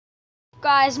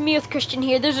Guys, me with Christian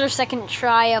here. This is our second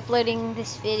try uploading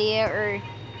this video, or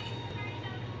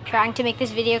trying to make this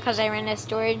video because I ran out of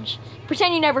storage.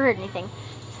 Pretend you never heard anything.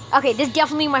 Okay, this is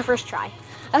definitely my first try.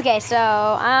 Okay, so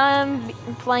I'm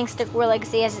playing Stick War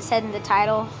Legacy as it said in the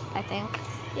title, I think.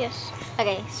 Yes.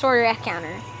 Okay, sword at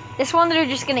counter. This one they're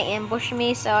just gonna ambush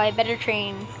me, so I better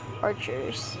train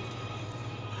archers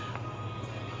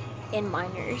and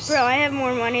miners. Bro, I have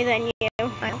more money than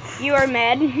you. You are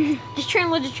mad. Just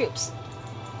train loads of troops.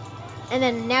 And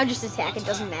then now just attack, it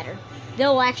doesn't matter.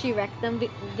 They'll actually wreck them, but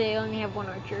they only have one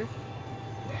archer.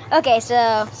 Okay,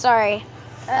 so, sorry.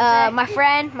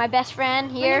 My best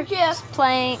friend here is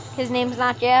playing, his name's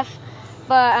not Jeff,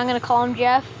 but I'm gonna call him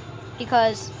Jeff,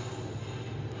 because,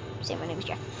 say my name's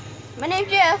Jeff. My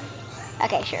name's Jeff.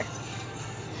 Okay, sure.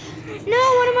 No,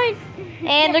 what am I?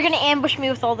 And they're gonna ambush me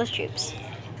with all those troops.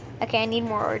 Okay, I need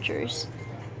more archers.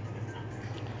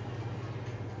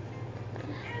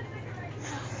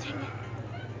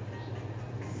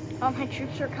 All my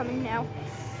troops are coming now.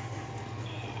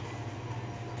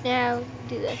 Now,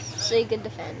 do this, so you can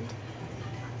defend.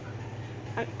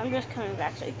 I'm just coming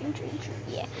back so you can train troops.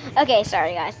 Yeah. Okay,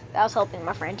 sorry guys. I was helping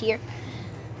my friend here.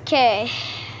 Okay.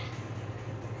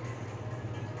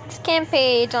 This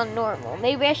campaign's on normal.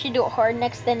 Maybe I should do it hard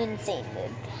next, then insane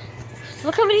mode.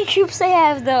 Look how many troops I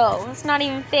have, though. That's not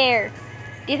even fair.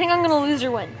 Do you think I'm gonna lose or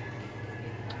win?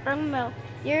 I don't know.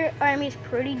 Your army's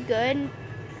pretty good.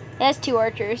 It has 2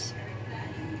 archers.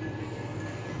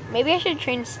 Maybe I should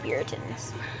train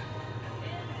Spiritans.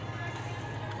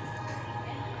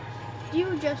 Do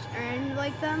you just earn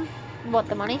like them? What,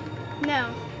 the money?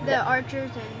 No, the archers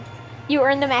and. You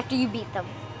earn them after you beat them.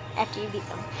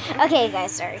 Okay,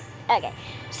 guys, sorry. Okay,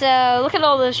 so look at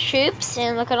all those troops,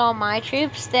 and look at all my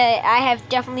troops. That I have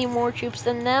definitely more troops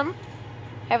than them.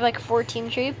 I have like 14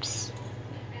 troops.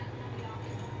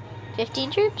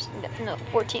 15 troops? No,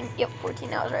 14. Yep,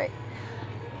 14, I was right.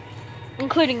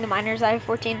 Including the miners, I have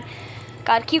 14.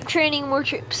 Gotta keep training more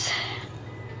troops.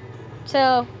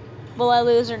 So, will I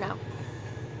lose or no?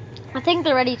 I think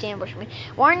they're ready to ambush me.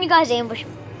 Why aren't you guys ambushing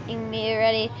me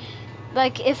already?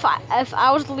 Like, if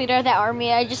I was the leader of that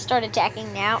army, I just start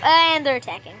attacking now. And they're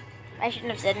attacking. I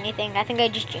shouldn't have said anything. I think I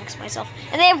just jinxed myself.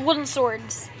 And they have wooden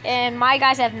swords. And my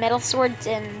guys have metal swords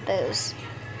and bows.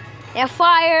 Now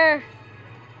fire!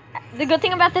 The good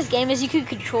thing about this game is you can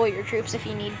control your troops if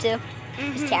you need to.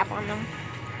 Just tap on them.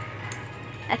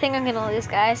 I think I'm gonna lose,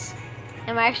 guys.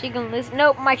 Am I actually gonna lose?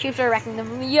 Nope, my troops are wrecking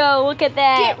them. Yo, look at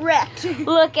that. Get wrecked.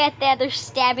 Look at that. They're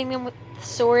stabbing them with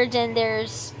swords, and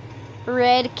there's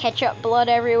red ketchup blood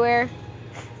everywhere.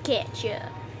 Ketchup.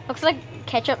 Looks like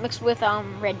ketchup mixed with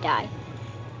red dye.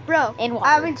 Bro, And water.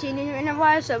 I haven't seen you in a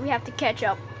while, so we have to catch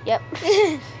up. Yep.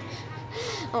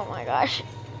 Oh my gosh.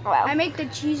 Wow. I make the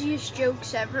cheesiest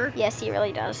jokes ever. Yes, he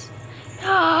really does.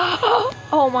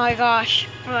 Oh my gosh.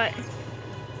 What?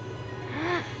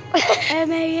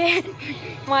 M-A-N.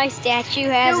 My statue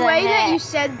has The a way that hat. you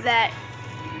said that.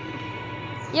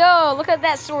 Yo, look at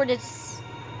that sword. It's.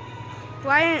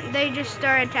 Why didn't they just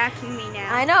start attacking me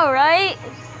now? I know, right?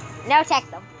 Now attack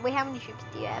them. Wait, how many troops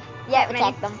do you have? Yeah, That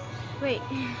attack many. them. Wait.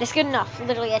 That's good enough.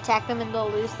 Literally attack them and they'll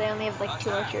lose. They only have like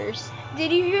 2 archers.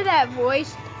 Did you hear that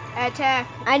voice? Attack.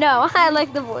 I know. I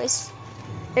like the voice.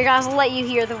 Here, guys, I'll let you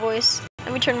hear the voice.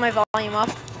 Let me turn my volume up.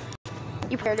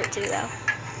 You heard it too, though.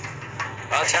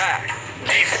 Attack.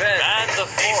 Defend. Man the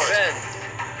fort. Defend.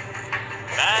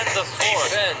 Man the fort.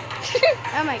 Defend.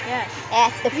 Oh my gosh.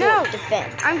 At the fort, No.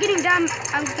 defend. I'm getting down.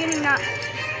 I'm getting not.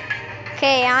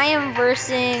 Okay, I am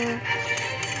versing.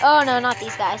 Oh no, not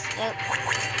these guys. Nope.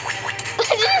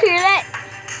 Did you hear that?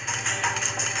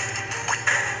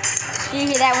 Did you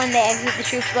hear that when they exit the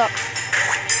troops? Look.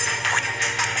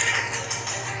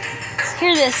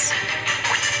 Hear this.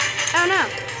 Oh no.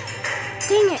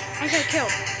 Dang it. I got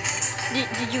killed.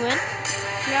 Did you win?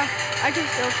 No. I can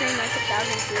still train like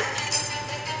 1,000 troops.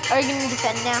 Are you gonna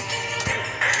defend now?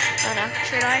 Oh no.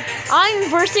 Should I? I'm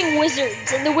versing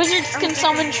wizards, and the wizards can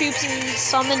summon troops and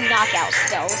summon knockout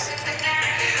spells.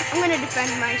 I'm gonna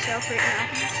defend myself right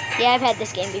now. Yeah, I've had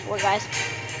this game before, guys.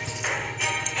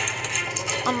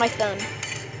 On my phone.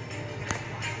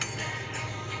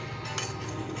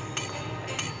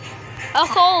 I'll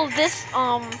call this,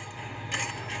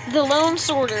 the Lone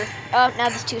Sorter. Oh, now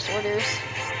there's 2 sorters.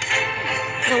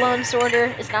 The Lone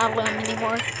Sorter is not alone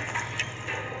anymore.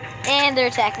 And they're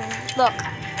attacking. Look.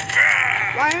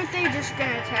 Why aren't they just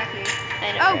gonna attack me?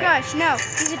 I know, Oh right? gosh, no.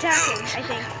 He's attacking, I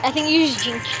think. I think you just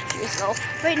jinxed yourself.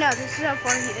 Wait, no. This is how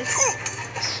far he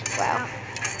is. Wow.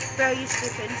 Bro, you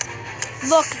stupid.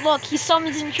 Look, he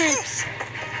summons in troops.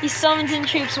 He summons in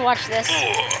troops. Watch this.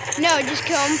 No, just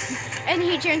kill him. And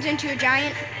he turns into a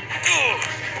giant.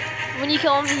 When you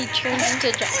kill him, he turns into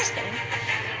a giant stone.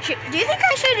 Do you think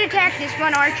I should attack this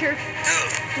one archer?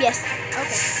 Yes.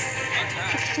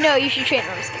 Okay. No, you should train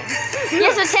him. I'm just kidding.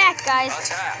 Yes, attack, guys.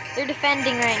 Attack. They're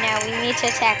defending right now. We need to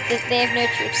attack. They have no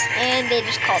troops, and they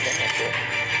just called in a troop.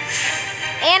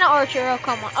 And an archer. Oh,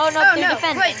 come on. Oh, no, Oh they're no!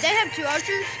 defending. Wait, they have 2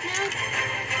 archers now.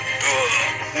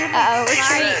 Uh-oh,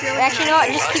 retreat. Actually, you know what?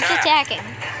 Just keep attacking.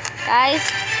 Guys,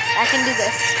 I can do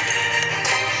this.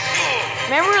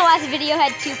 Remember the last video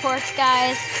had 2 ports,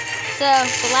 guys? So,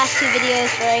 the last 2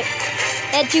 videos, right?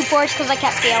 They had 2 ports because I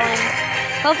kept failing.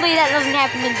 Hopefully that doesn't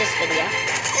happen in this video.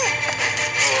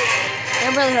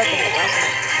 I'm really hoping it doesn't.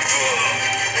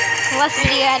 The last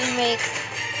video I had to make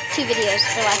 2 videos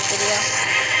for last video.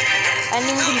 I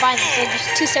didn't even combine them, so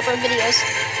just 2 separate videos.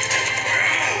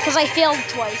 Because I failed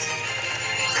twice.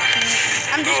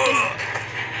 I'm just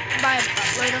gonna buy a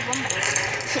buttload of them.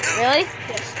 Really?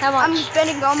 Yes. How much? I'm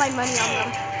spending all my money on them.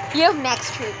 You have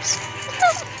max troops.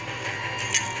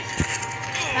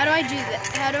 How do I do that?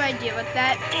 How do I deal with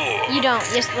that? You don't.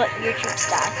 You just let your troops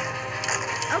die.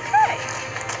 Okay.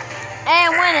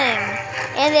 And winning.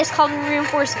 And it's called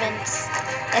reinforcements.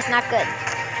 That's not good.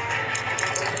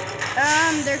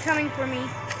 They're coming for me.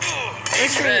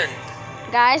 Retreat.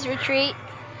 Guys, retreat.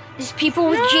 There's people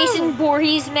with Jason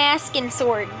Voorhees mask and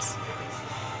swords.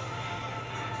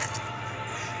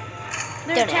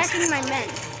 They're Don't ask. attacking my men.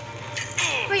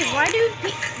 Wait, why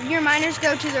do your miners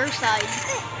go to their side?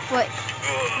 What?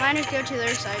 Miners go to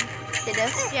their side. They do?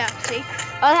 Yeah, see?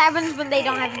 What happens when they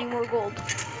don't have any more gold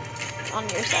on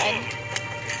your side?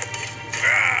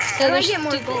 So How do I they're get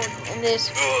more stupid, gold? and there's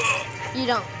you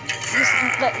don't. Just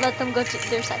let them go to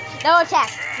their side. No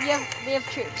attack. We have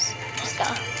troops. Just go.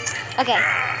 Okay,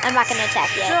 I'm not gonna attack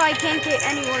So yet. I can't get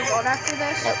any more gold after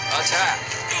this? Nope. Attack.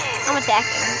 I'm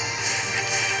attacking.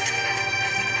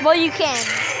 Well, you can.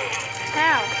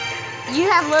 How? You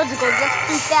have loads of gold. You have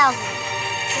 3,000.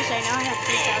 Yes, I know I have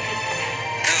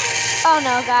 3,000. Oh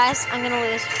no, guys, I'm gonna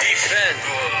lose. Defend.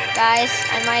 Guys,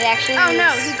 I might actually Oh lose. no,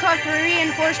 he called for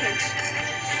reinforcements.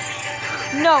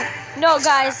 No,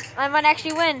 guys, I might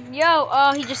actually win. Yo,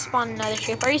 oh, he just spawned another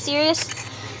troop. Are you serious?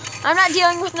 I'm not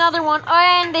dealing with another one. Oh,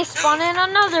 and they spawned in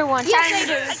another one. Time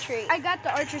to retreat. I got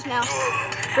the archers now.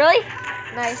 Really?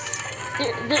 Nice.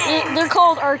 They're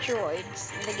called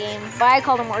archeroids in the game, but I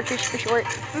call them archers for short.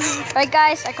 Right,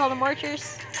 guys? I call them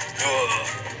archers.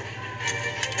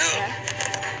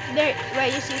 Yeah.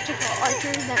 Wait, you see what you call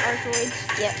archers and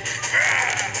archeroids? Yep.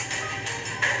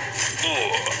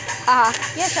 Haha.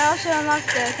 Yes, I also unlocked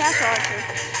the castle archer.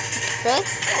 Really?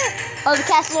 Oh, the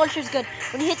castle archer is good.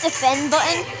 When you hit the defend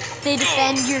button, they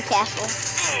defend your castle.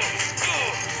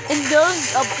 And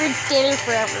those upgrades stay there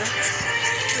forever.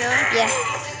 Really? Yeah.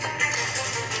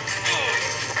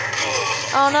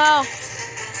 Oh no.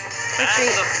 And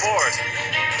Retreat. the fort.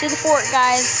 To the fort,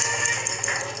 guys.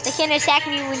 They can't attack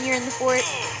me when you're in the fort,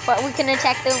 but we can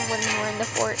attack them when we're in the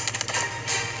fort.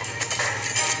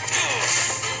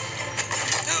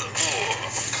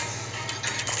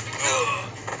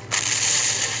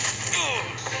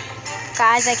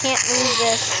 Guys, I can't lose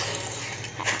this.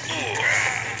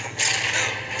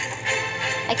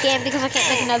 I can't because I can't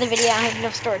make another video. I have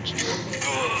enough storage.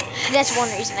 That's one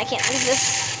reason I can't lose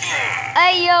this.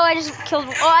 Hey, yo, I just killed.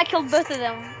 Oh, I killed both of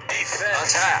them. Defend.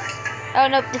 Attack. Oh,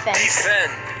 nope, defend.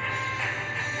 Defend.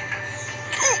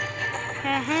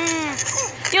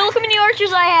 Yo, look how many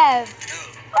archers I have.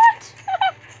 What?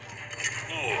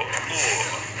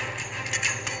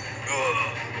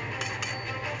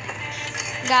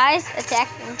 Guys,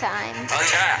 attacking time.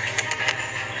 Attack.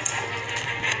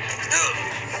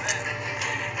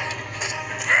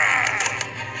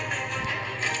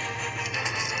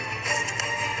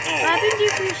 What happens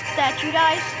if your statue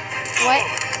dies? What?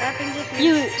 What happens if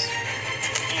You lose.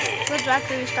 So do I have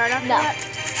to restart after No. that?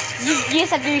 You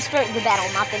just have to restart the battle,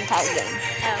 not the entire game.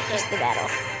 Oh, Just the battle.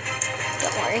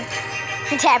 Don't worry.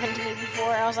 It's happened to me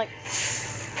before. I was like,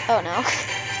 oh no.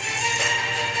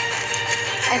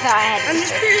 I thought I had to I'm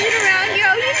just restart. cruising around, yo,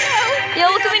 you know. Yo,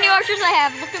 look how many archers I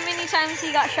have. Look how many times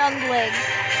he got shot in the leg.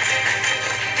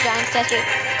 Giant statue.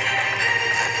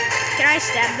 Can I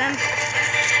stab them?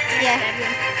 Can I Yeah. stab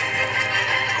them?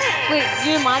 Wait,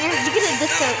 you're a miner? You can hit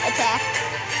this to attack.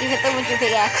 You hit them with your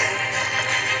pickaxe.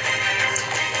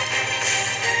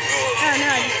 Oh no,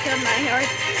 I just killed my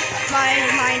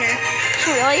miner.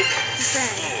 Really?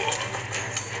 Friend.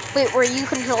 Wait, were you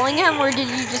controlling him or did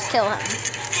you just kill him?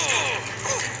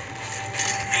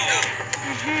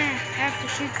 I have to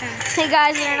shoot them. Hey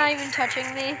guys, they're not even touching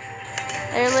me.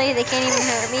 Literally, they can't even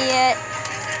hurt me yet.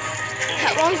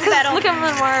 How long's the battle? Look at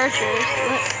my archers.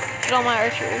 Look at all my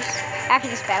archers. After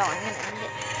this battle, I'm gonna end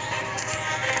it.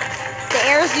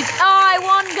 this dude. Oh, I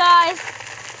won, guys.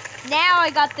 Now I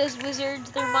got those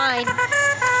wizards. They're mine.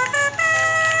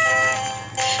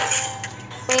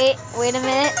 Wait a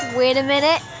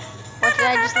minute. What did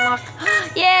I just unlock?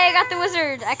 Yeah, I got the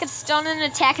wizard. I could stun and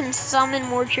attack and summon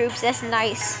more troops. That's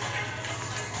nice.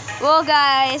 Well,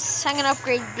 guys, I'm gonna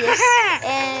upgrade this.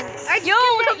 And yo,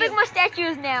 look how big my statue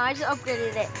is now. I just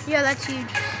upgraded it. Yeah, that's huge.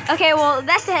 Okay, well,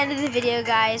 that's the end of the video,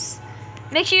 guys.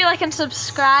 Make sure you like and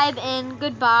subscribe, and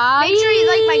goodbye. Make sure you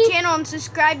like my channel and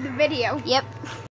subscribe the video. Yep.